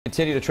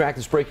Continue to track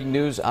this breaking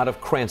news out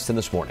of Cranston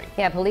this morning.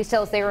 Yeah, police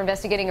tell us they were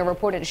investigating a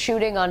reported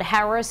shooting on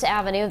Harris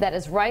Avenue that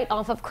is right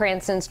off of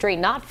Cranston Street,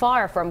 not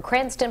far from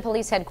Cranston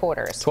Police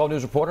Headquarters. 12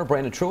 News reporter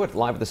Brandon Truitt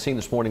live at the scene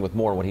this morning with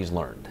more on what he's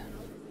learned.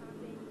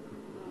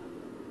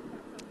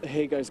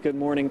 Hey guys, good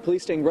morning.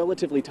 Police staying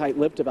relatively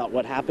tight-lipped about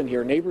what happened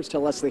here. Neighbors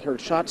tell us they heard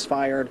shots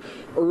fired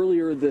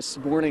earlier this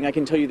morning. I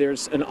can tell you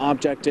there's an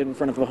object in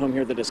front of the home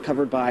here that is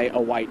covered by a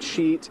white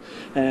sheet,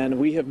 and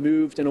we have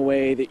moved in a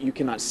way that you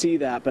cannot see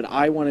that, but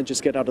I want to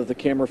just get out of the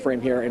camera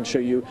frame here and show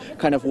you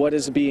kind of what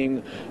is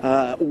being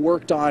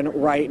worked on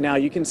right now.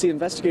 You can see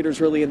investigators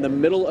really in the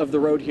middle of the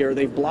road here.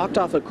 They've blocked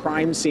off a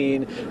crime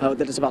scene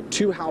that is about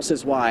 2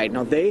 houses wide.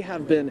 Now they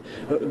have been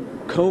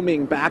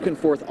combing back and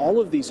forth all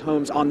of these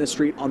homes on this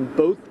street on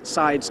both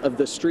sides of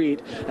the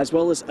street, as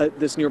well as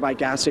this nearby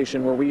gas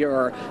station where we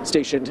are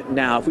stationed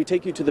now. If we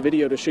take you to the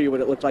video to show you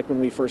what it looked like when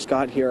we first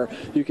got here,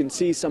 you can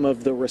see some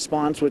of the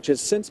response, which has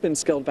since been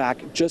scaled back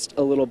just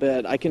a little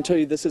bit. I can tell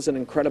you this is an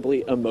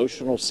incredibly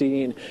emotional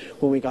scene.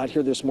 When we got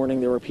here this morning,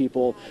 there were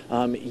people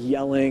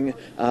yelling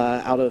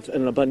out of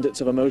an abundance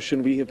of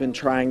emotion. We have been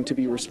trying to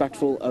be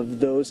respectful of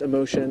those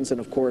emotions and,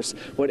 of course,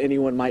 what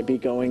anyone might be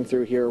going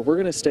through here. We're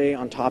going to stay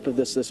on top of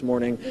this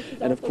morning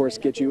and, of course,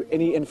 get you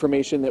any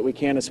information that we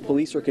can as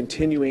police are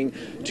continuing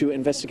to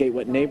investigate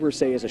what neighbors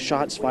say is a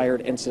shots fired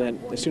incident.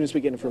 As soon as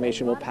we get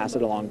information, we'll pass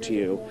it along to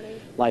you.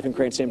 Live in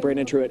Cranston,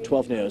 Brandon Truitt,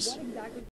 12 News.